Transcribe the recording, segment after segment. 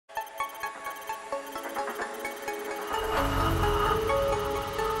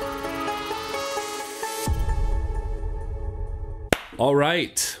All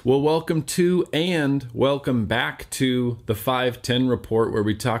right. Well, welcome to and welcome back to the 510 Report, where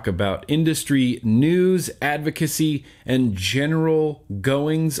we talk about industry news, advocacy, and general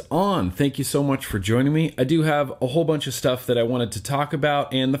goings on. Thank you so much for joining me. I do have a whole bunch of stuff that I wanted to talk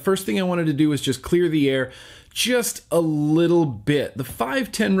about, and the first thing I wanted to do is just clear the air just a little bit. The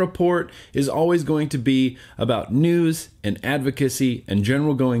 510 Report is always going to be about news and advocacy and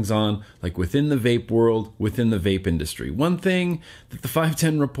general goings on, like within the vape world, within the vape industry. One thing that the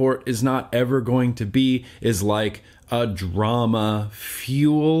 510 Report is not ever going to be is like a drama-fueled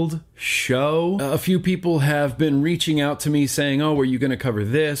show. A few people have been reaching out to me saying, oh, are you going to cover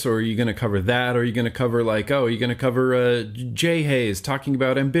this, or are you going to cover that, or are you going to cover like, oh, are you going to cover Jay Hayes talking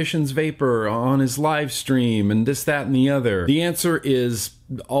about Ambition's Vapor on his live stream and this, that, and the other? The answer is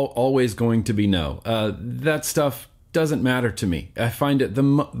always going to be no. That stuff doesn't matter to me. I find it the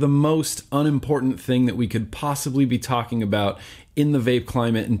most unimportant thing that we could possibly be talking about in the vape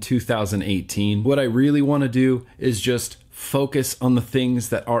climate in 2018. What I really want to do is just focus on the things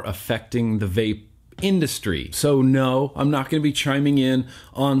that are affecting the vape industry. So no, I'm not going to be chiming in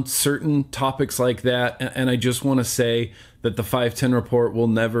on certain topics like that. And I just want to say that the 510 Report will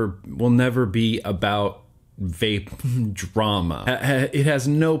never be about vape drama. It has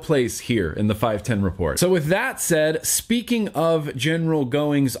no place here in the 510 Report. So with that said, speaking of general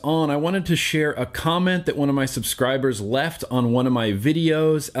goings on, I wanted to share a comment that one of my subscribers left on one of my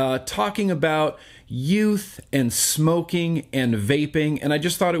videos talking about youth and smoking and vaping, and I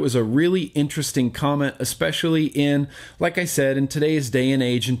just thought it was a really interesting comment, especially in, like I said, in today's day and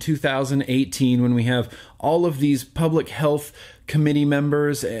age in 2018, when we have all of these public health committee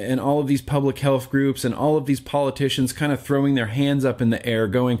members and all of these public health groups and all of these politicians kind of throwing their hands up in the air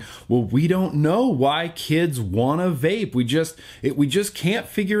going, well, we don't know why kids want to vape. We just can't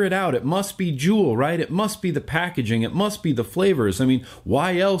figure it out. It must be Juul, right? It must be the packaging. It must be the flavors. I mean,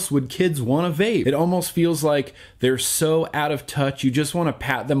 why else would kids want to vape? It almost feels like they're so out of touch. You just want to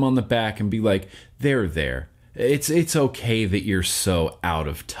pat them on the back and be like, they're there. It's okay that you're so out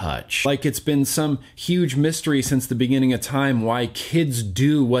of touch. Like it's been some huge mystery since the beginning of time why kids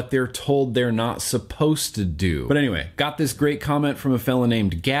do what they're told they're not supposed to do. But anyway, got this great comment from a fella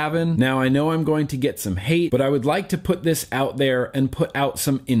named Gavin. Now I know I'm going to get some hate, but I would like to put this out there and put out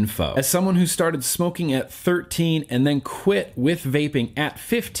some info. As someone who started smoking at 13 and then quit with vaping at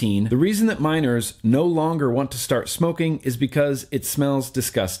 15, the reason that minors no longer want to start smoking is because it smells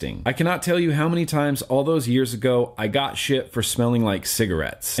disgusting. I cannot tell you how many times all those years ago I got shit for smelling like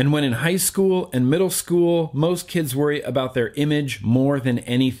cigarettes. And when in high school and middle school, most kids worry about their image more than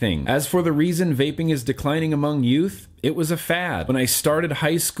anything. As for the reason vaping is declining among youth, it was a fad. When I started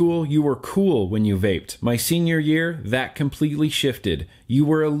high school, you were cool when you vaped. My senior year, that completely shifted. You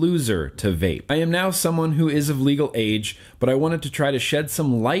were a loser to vape. I am now someone who is of legal age, but I wanted to try to shed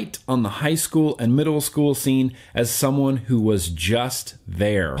some light on the high school and middle school scene as someone who was just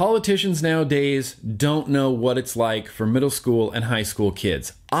there. Politicians nowadays don't know what it's like for middle school and high school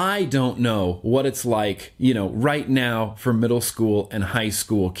kids. I don't know what it's like, right now for middle school and high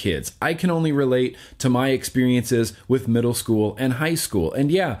school kids. I can only relate to my experiences with middle school and high school. And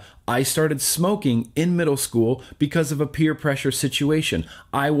yeah, I started smoking in middle school because of a peer pressure situation.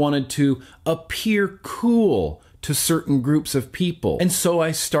 I wanted to appear cool to certain groups of people. And so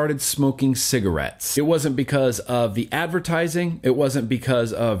I started smoking cigarettes. It wasn't because of the advertising. It wasn't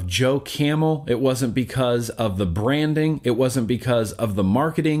because of Joe Camel. It wasn't because of the branding. It wasn't because of the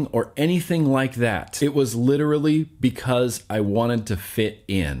marketing or anything like that. It was literally because I wanted to fit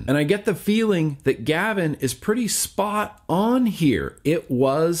in. And I get the feeling that Gavin is pretty spot on here. It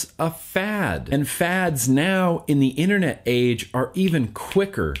was a fad. And fads now in the internet age are even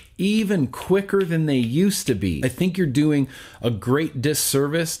quicker than they used to be. I think you're doing a great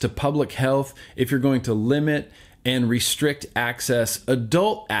disservice to public health if you're going to limit and restrict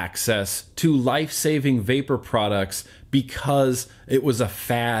adult access to life-saving vapor products because it was a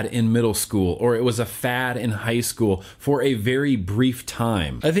fad in middle school or it was a fad in high school for a very brief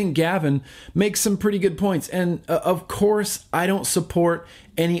time. I think Gavin makes some pretty good points. And of course, I don't support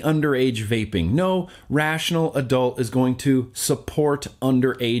any underage vaping. No rational adult is going to support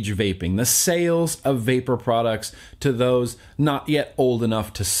underage vaping, the sales of vapor products to those not yet old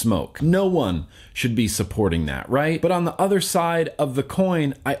enough to smoke. No one should be supporting that, right? But on the other side of the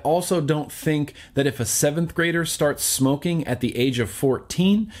coin, I also don't think that if a 7th grader starts smoking at the age of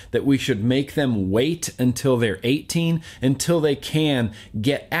 14, that we should make them wait until they're 18 until they can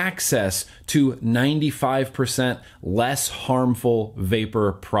get access to 95% less harmful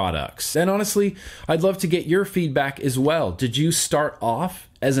vapor products. And honestly, I'd love to get your feedback as well. Did you start off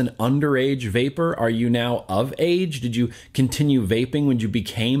as an underage vapor? Are you now of age? Did you continue vaping when you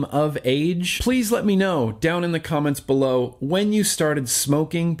became of age? Please let me know down in the comments below when you started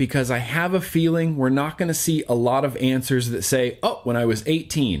smoking, because I have a feeling we're not going to see a lot of answers that say, oh, when I was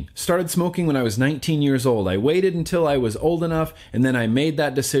 18, started smoking when I was 19 years old. I waited until I was old enough and then I made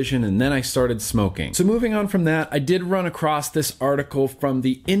that decision and then I started smoking. So moving on from that, I did run across this article from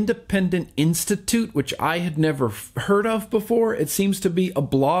the Independent Institute, which I had never heard of before. It seems to be a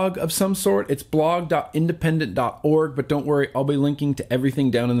blog of some sort. It's blog.independent.org, but don't worry, I'll be linking to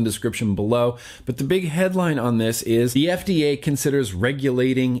everything down in the description below. But the big headline on this is the FDA considers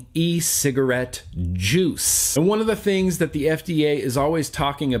regulating e-cigarette juice. And one of the things that the FDA is always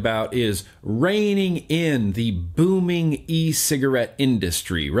talking about is reining in the booming e-cigarette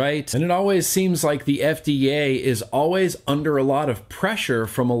industry, right? And it always seems like the FDA is always under a lot of pressure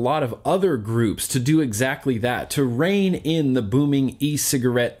from a lot of other groups to do exactly that, to rein in the booming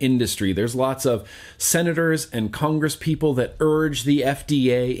e-cigarette industry. There's lots of senators and congresspeople that urge the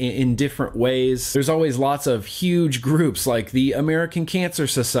FDA in different ways. There's always lots of huge groups like the American Cancer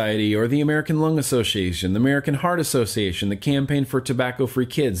Society or the American Lung Association, the American Heart Association, the Campaign for Tobacco-Free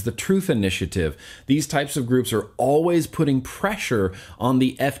Kids, the Truth Initiative. These types of groups are always putting pressure on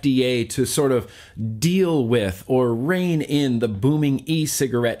the FDA to sort of deal with or rein in the booming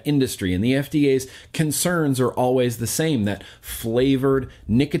e-cigarette industry. And the FDA's concerns are always the same, that flavored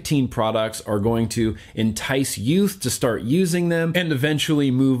nicotine products are going to entice youth to start using them and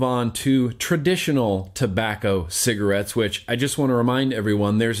eventually move on to traditional tobacco cigarettes, which I just want to remind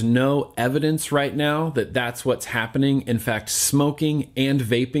everyone, there's no evidence right now that that's what's happening. In fact, smoking and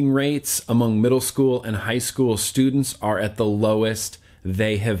vaping rates among middle school and high school students are at the lowest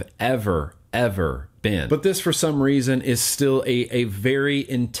they have ever been. But this, for some reason, is still a very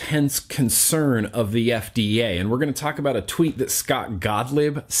intense concern of the FDA. And we're going to talk about a tweet that Scott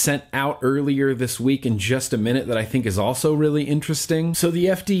Gottlieb sent out earlier this week in just a minute that I think is also really interesting. So the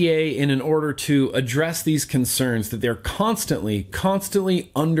FDA, in order to address these concerns that they're constantly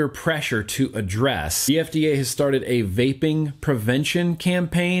under pressure to address, the FDA has started a vaping prevention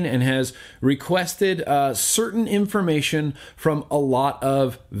campaign and has requested certain information from a lot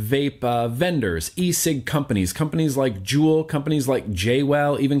of vape vendors, e-cig companies like Juul, companies like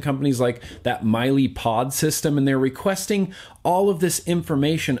JWell, even companies like that Miley Pod system, and they're requesting all of this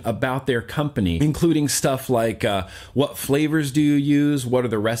information about their company, including stuff like what flavors do you use, what are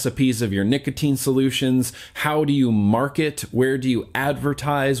the recipes of your nicotine solutions, how do you market, where do you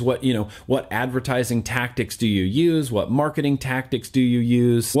advertise, what advertising tactics do you use, what marketing tactics do you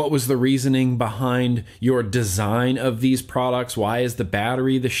use, what was the reasoning behind your design of these products, why is the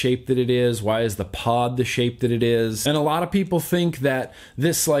battery the shape that it is, why is the pod the shape that it is. And a lot of people think that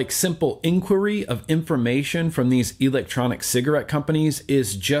this like simple inquiry of information from these electronic cigarette companies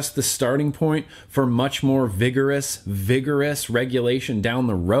is just the starting point for much more vigorous regulation down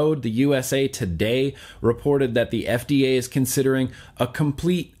the road. The USA Today reported that the FDA is considering a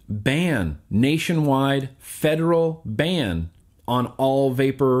complete ban, nationwide federal ban on all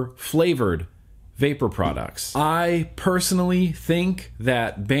flavored vapor products. I personally think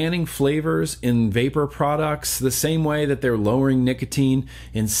that banning flavors in vapor products the same way that they're lowering nicotine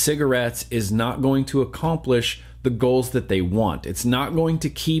in cigarettes is not going to accomplish the goals that they want. It's not going to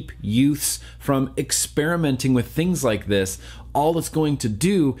keep youths from experimenting with things like this. All it's going to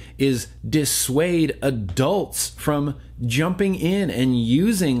do is dissuade adults from jumping in and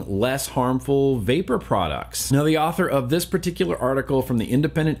using less harmful vapor products. Now, the author of this particular article from the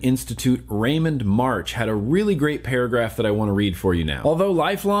Independent Institute, Raymond March, had a really great paragraph that I want to read for you now. Although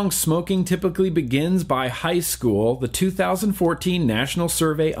lifelong smoking typically begins by high school, the 2014 National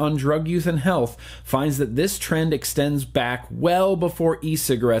Survey on Drug Use and Health finds that this trend extends back well before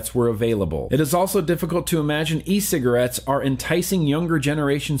e-cigarettes were available. It is also difficult to imagine e-cigarettes are enticing younger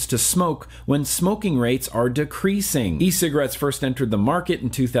generations to smoke when smoking rates are decreasing. E-cigarettes first entered the market in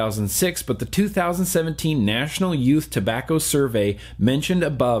 2006, but the 2017 National Youth Tobacco Survey mentioned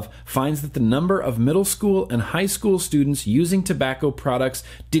above finds that the number of middle school and high school students using tobacco products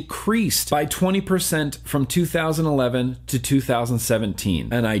decreased by 20% from 2011 to 2017.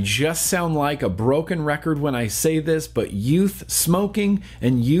 And I just sound like a broken record when I say this, but youth smoking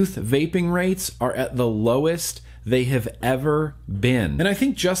and youth vaping rates are at the lowest they have ever been. And I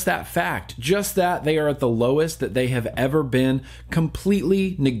think just that fact, just that they are at the lowest that they have ever been,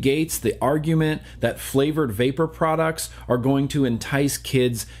 completely negates the argument that flavored vapor products are going to entice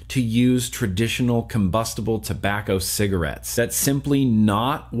kids to use traditional combustible tobacco cigarettes. That's simply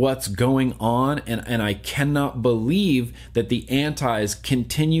not what's going on, and I cannot believe that the antis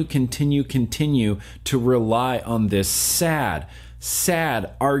continue to rely on this sad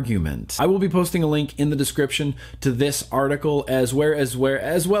sad argument. I will be posting a link in the description to this article as well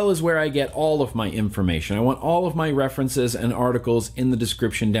as where I get all of my information. I want all of my references and articles in the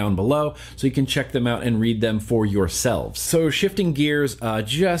description down below so you can check them out and read them for yourselves. So shifting gears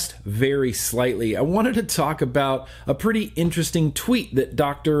just very slightly, I wanted to talk about a pretty interesting tweet that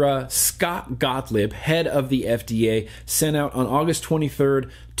Dr. Scott Gottlieb, head of the FDA, sent out on August 23rd,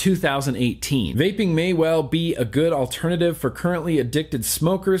 2018. Vaping may well be a good alternative for currently addicted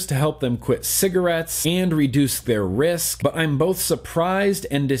smokers to help them quit cigarettes and reduce their risk, but I'm both surprised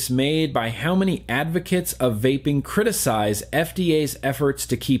and dismayed by how many advocates of vaping criticize FDA's efforts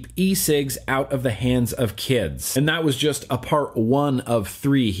to keep e-cigs out of the hands of kids. And that was just a part 1 of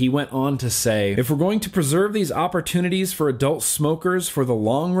 3. He went on to say, if we're going to preserve these opportunities for adult smokers for the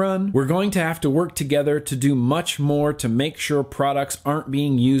long run, we're going to have to work together to do much more to make sure products aren't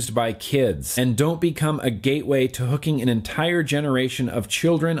being used by kids and don't become a gateway to hooking an entire generation of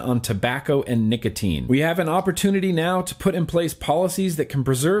children on tobacco and nicotine. We have an opportunity now to put in place policies that can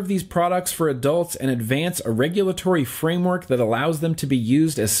preserve these products for adults and advance a regulatory framework that allows them to be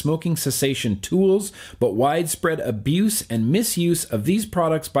used as smoking cessation tools, but widespread abuse and misuse of these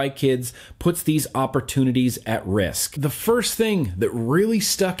products by kids puts these opportunities at risk. The first thing that really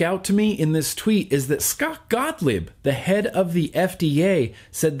stuck out to me in this tweet is that Scott Gottlieb, the head of the FDA,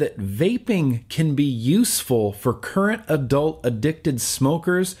 said that vaping can be useful for current adult addicted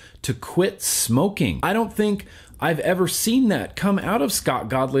smokers to quit smoking. I don't think I've ever seen that come out of Scott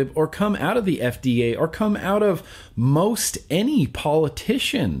Gottlieb or come out of the FDA or come out of most any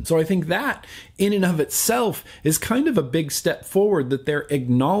politician. So I think that in and of itself is kind of a big step forward, that they're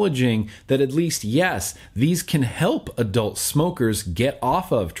acknowledging that at least, yes, these can help adult smokers get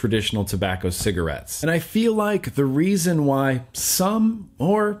off of traditional tobacco cigarettes. And I feel like the reason why some,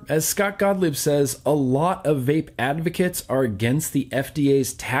 or as Scott Gottlieb says, a lot of vape advocates are against the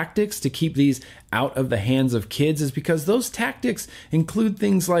FDA's tactics to keep these out of the hands of kids is because those tactics include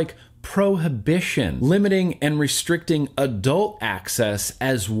things like prohibition, limiting and restricting adult access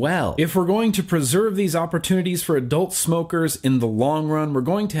as well. If we're going to preserve these opportunities for adult smokers in the long run, we're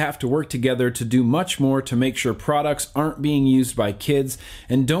going to have to work together to do much more to make sure products aren't being used by kids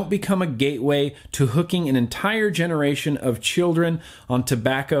and don't become a gateway to hooking an entire generation of children on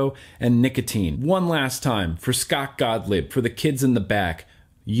tobacco and nicotine. One last time for Scott Gottlieb, for the kids in the back,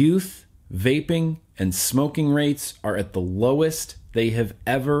 youth vaping and smoking rates are at the lowest they have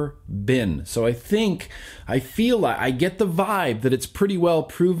ever been. So I feel like I get the vibe that it's pretty well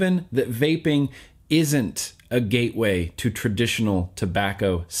proven that vaping isn't a gateway to traditional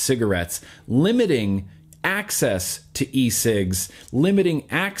tobacco cigarettes. Limiting access to e-cigs, limiting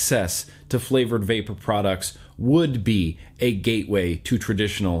access to flavored vapor products would be a gateway to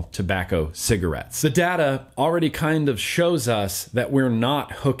traditional tobacco cigarettes. The data already kind of shows us that we're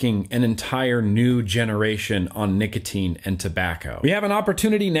not hooking an entire new generation on nicotine and tobacco. We have an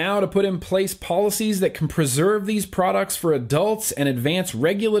opportunity now to put in place policies that can preserve these products for adults and advance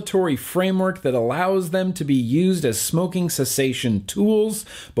regulatory framework that allows them to be used as smoking cessation tools,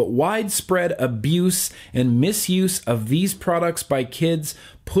 but widespread abuse and misuse of these products by kids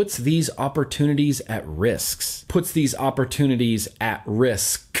puts these opportunities at risk.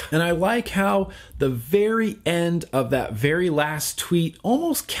 And I like how the very end of that very last tweet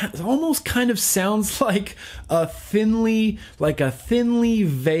almost kind of sounds like a thinly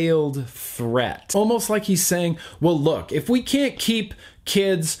veiled threat. Almost like he's saying, well, look, if we can't keep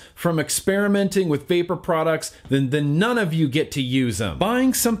kids from experimenting with vapor products, then none of you get to use them.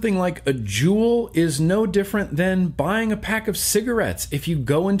 Buying something like a Juul is no different than buying a pack of cigarettes. If you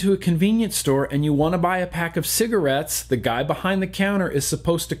go into a convenience store and you want to buy a pack of cigarettes, the guy behind the counter is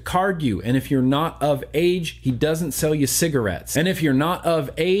supposed to card you. And if you're not of age, he doesn't sell you cigarettes. And if you're not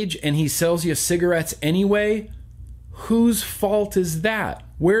of age and he sells you cigarettes anyway, whose fault is that?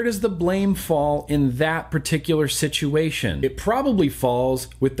 Where does the blame fall in that particular situation? It probably falls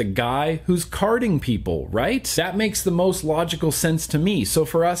with the guy who's carding people, right? That makes the most logical sense to me. So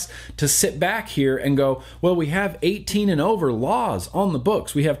for us to sit back here and go, well, we have 18 and over laws on the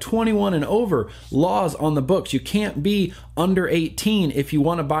books. We have 21 and over laws on the books. You can't be under 18 if you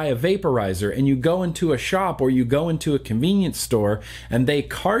want to buy a vaporizer, and you go into a shop or you go into a convenience store and they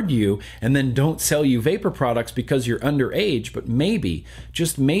card you and then don't sell you vapor products because you're underage. But maybe,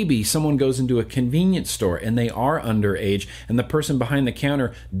 just maybe, someone goes into a convenience store and they are underage and the person behind the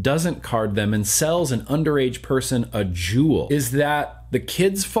counter doesn't card them and sells an underage person a Juul. Is that the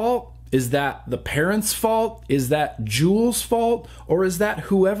kid's fault? Is that the parents' fault? Is that Jules' fault? Or is that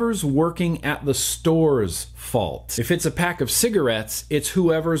whoever's working at the store's fault? If it's a pack of cigarettes, it's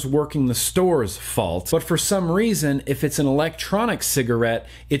whoever's working the store's fault. But for some reason, if it's an electronic cigarette,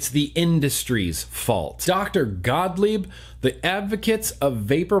 it's the industry's fault. Dr. Gottlieb, the advocates of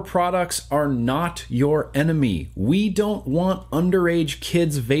vapor products are not your enemy. We don't want underage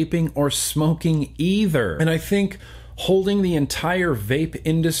kids vaping or smoking either. And I think holding the entire vape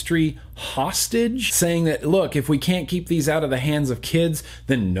industry hostage, saying that, look, if we can't keep these out of the hands of kids,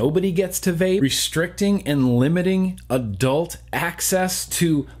 then nobody gets to vape, restricting and limiting adult access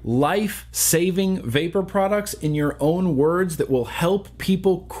to life-saving vapor products, in your own words, that will help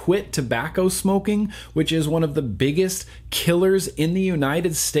people quit tobacco smoking, which is one of the biggest killers in the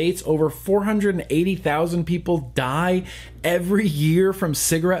United States. Over 480,000 people die every year from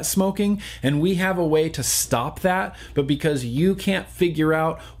cigarette smoking, and we have a way to stop that. But because you can't figure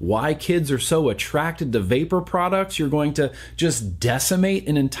out why kids are so attracted to vapor products, you're going to just decimate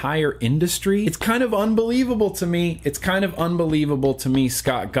an entire industry. It's kind of unbelievable to me. It's kind of unbelievable to me,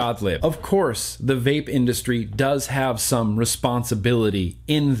 Scott Gottlieb. Of course, the vape industry does have some responsibility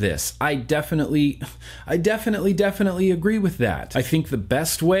in this. I definitely agree with that. I think the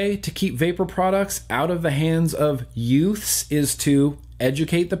best way to keep vapor products out of the hands of youths is to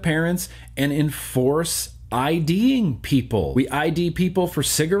educate the parents and enforce IDing people. We ID people for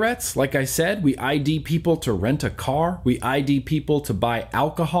cigarettes, like I said. We ID people to rent a car. We ID people to buy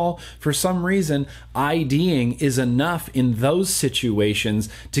alcohol. For some reason, IDing is enough in those situations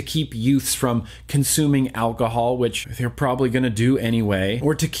to keep youths from consuming alcohol, which they're probably going to do anyway,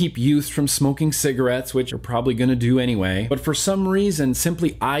 or to keep youths from smoking cigarettes, which they're probably going to do anyway. But for some reason,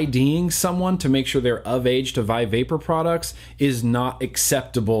 simply IDing someone to make sure they're of age to buy vapor products is not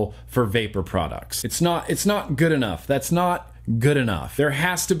acceptable for vapor products. It's not good enough. That's not good enough. There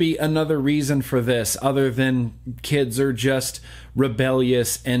has to be another reason for this other than kids are just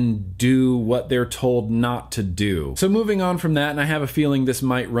rebellious and do what they're told not to do. So moving on from that, and I have a feeling this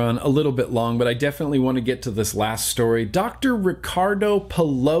might run a little bit long, but I definitely want to get to this last story. Dr. Ricardo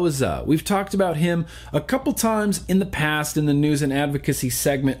Pelosa. We've talked about him a couple times in the past in the news and advocacy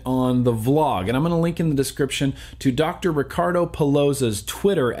segment on the vlog, and I'm going to link in the description to Dr. Ricardo Pelosa's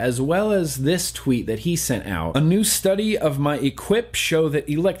Twitter as well as this tweet that he sent out. A new study of my Equip show that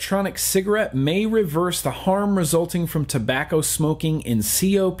electronic cigarette may reverse the harm resulting from tobacco smoking in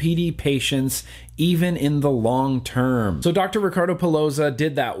COPD patients even in the long term. So Dr. Ricardo Pelosa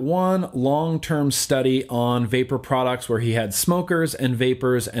did that one long-term study on vapor products where he had smokers and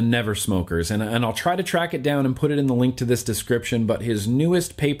vapors and never smokers. And I'll try to track it down and put it in the link to this description, but his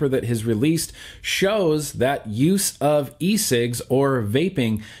newest paper that he's released shows that use of e-cigs or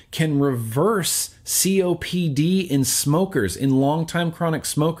vaping can reverse COPD in smokers, in long-time chronic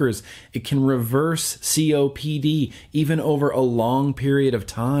smokers. It can reverse COPD even over a long period of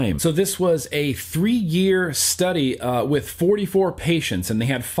time. So this was a 3-year study with 44 patients, and they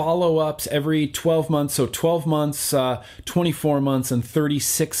had follow-ups every 12 months, so 12 months, 24 months, and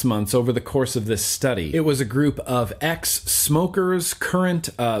 36 months over the course of this study. It was a group of ex-smokers, current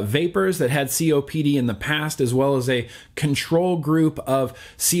vapors that had COPD in the past, as well as a control group of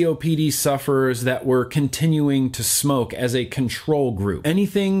COPD sufferers that were continuing to smoke as a control group.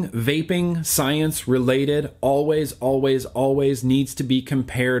 Anything vaping science related always needs to be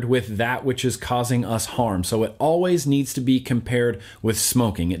compared with that which is causing us harm. So it always needs to be compared with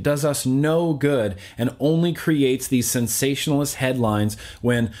smoking. It does us no good and only creates these sensationalist headlines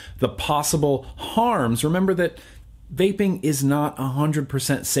when the possible harms, remember that vaping is not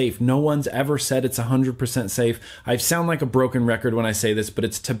 100% safe. No one's ever said it's 100% safe. I sound like a broken record when I say this, but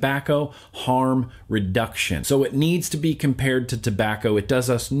it's tobacco harm reduction. So it needs to be compared to tobacco. It does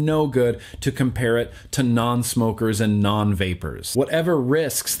us no good to compare it to non-smokers and non-vapors. Whatever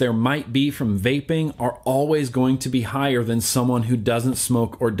risks there might be from vaping are always going to be higher than someone who doesn't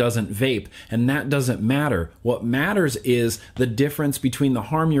smoke or doesn't vape, and that doesn't matter. What matters is the difference between the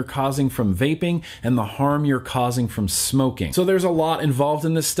harm you're causing from vaping and the harm you're causing from smoking. So there's a lot involved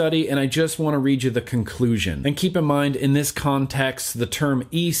in this study, and I just want to read you the conclusion. And keep in mind, in this context, the term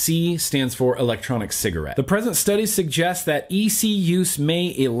EC stands for electronic cigarette. The present study suggests that EC use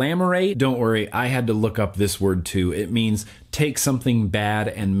may elaborate. Don't worry, I had to look up this word too. It means take something bad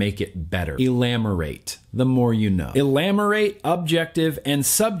and make it better. Elaborate. The more you know. Elaborate objective and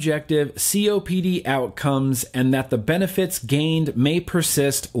subjective COPD outcomes, and that the benefits gained may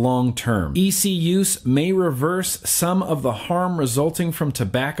persist long term. EC use may reverse some of the harm resulting from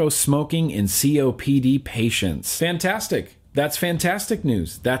tobacco smoking in COPD patients. Fantastic. That's fantastic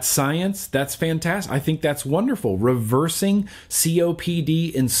news. That's science. That's fantastic. I think that's wonderful. Reversing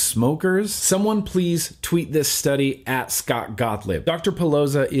COPD in smokers. Someone please tweet this study at Scott Gottlieb. Dr.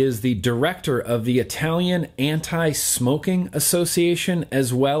 Pelosa is the director of the Italian Anti-Smoking Association,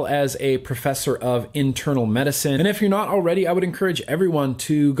 as well as a professor of internal medicine. And if you're not already, I would encourage everyone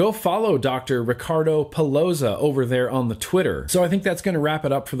to go follow Dr. Ricardo Pelosa over there on the Twitter. So I think that's going to wrap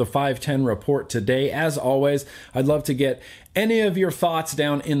it up for the 510 report today. As always, I'd love to get any of your thoughts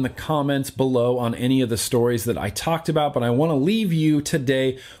down in the comments below on any of the stories that I talked about, but I want to leave you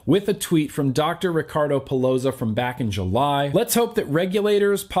today with a tweet from Dr. Ricardo Pelosa from back in July. Let's hope that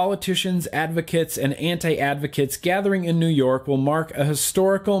regulators, politicians, advocates, and anti-advocates gathering in New York will mark a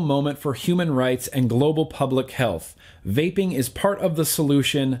historical moment for human rights and global public health. Vaping is part of the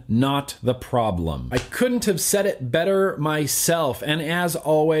solution, not the problem. I couldn't have said it better myself, and as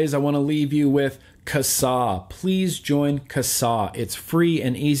always, I want to leave you with CASA. Please join CASA. It's free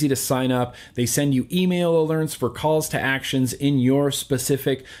and easy to sign up. They send you email alerts for calls to actions in your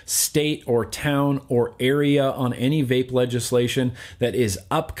specific state or town or area on any vape legislation that is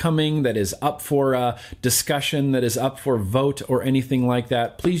upcoming, that is up for discussion, that is up for vote or anything like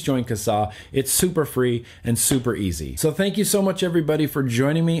that. Please join CASA. It's super free and super easy. So thank you so much, everybody, for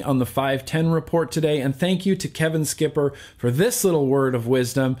joining me on the 510 report today. And thank you to Kevin Skipper for this little word of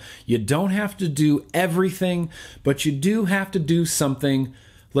wisdom. You don't have to do everything, but you do have to do something.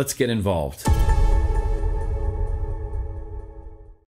 Let's get involved.